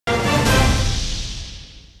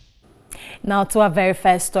Now to our very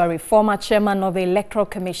first story. Former chairman of the Electoral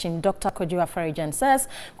Commission, Dr. Afari says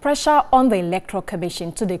pressure on the Electoral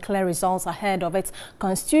Commission to declare results ahead of its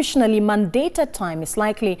constitutionally mandated time is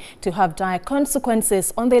likely to have dire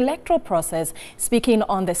consequences on the electoral process. Speaking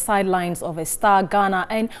on the sidelines of a Star Ghana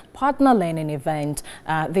and partner learning event,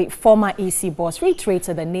 the former EC boss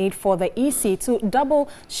reiterated the need for the EC to double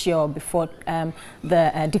sure before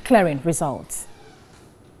declaring results.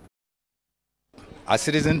 As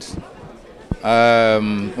citizens,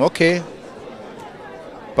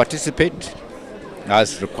 participate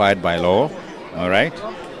as required by law, all right,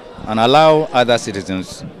 and allow other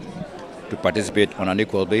citizens to participate on an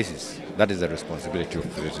equal basis. That is the responsibility of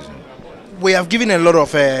the citizen. We have given a lot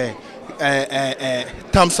of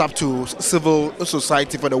thumbs up to civil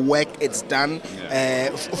society for the work it's done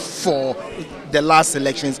for the last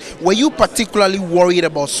elections. Were you particularly worried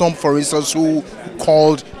about some, for instance, who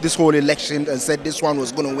called this whole election and said this one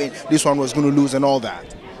was going to win, this one was going to lose and all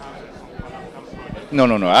that? No.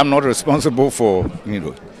 I'm not responsible for,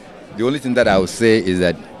 the only thing that I would say is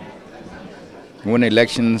that when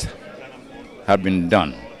elections have been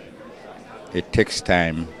done, it takes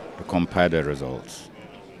time to compile the results.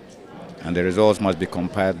 And the results must be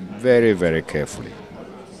compiled very, very carefully.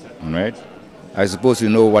 All right? I suppose you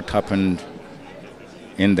know what happened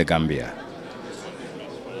in the Gambia.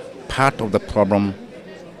 Part of the problem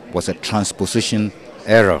was a transposition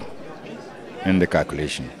error in the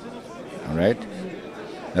calculation. All right?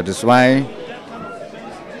 That is why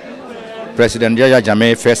President Yahya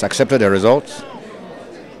Jammeh first accepted the results,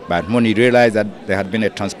 but when he realized that there had been a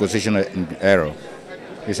transposition error,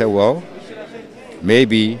 he said, well,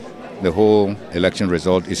 maybe the whole election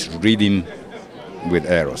result is reading with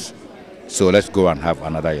errors. So let's go and have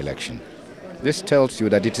another election. This tells you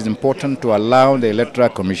that it is important to allow the Electoral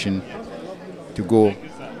Commission to go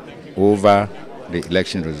over the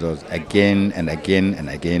election results again and again and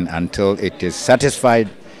again until it is satisfied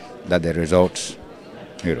that the results,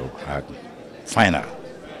 are final.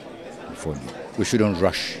 We shouldn't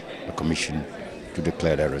rush the Commission to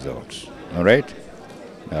declare the results. All right?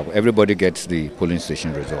 Now, everybody gets the polling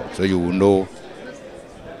station results, so you will know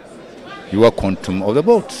your quantum of the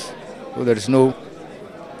votes. So there is no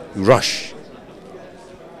rush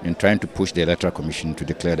in trying to push the Electoral Commission to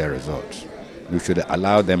declare their results. We should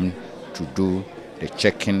allow them to do the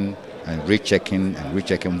checking and rechecking and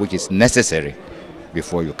rechecking which is necessary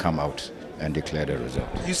before you come out and declare the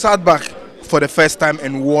results. You sat back for the first time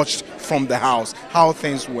and watched from the house how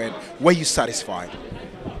things went. Were you satisfied?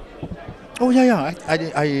 Oh, yeah.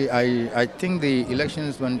 I think the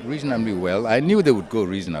elections went reasonably well. I knew they would go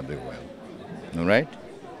reasonably well. All right?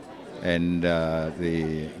 And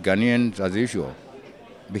the Ghanaians, as usual,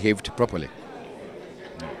 behaved properly.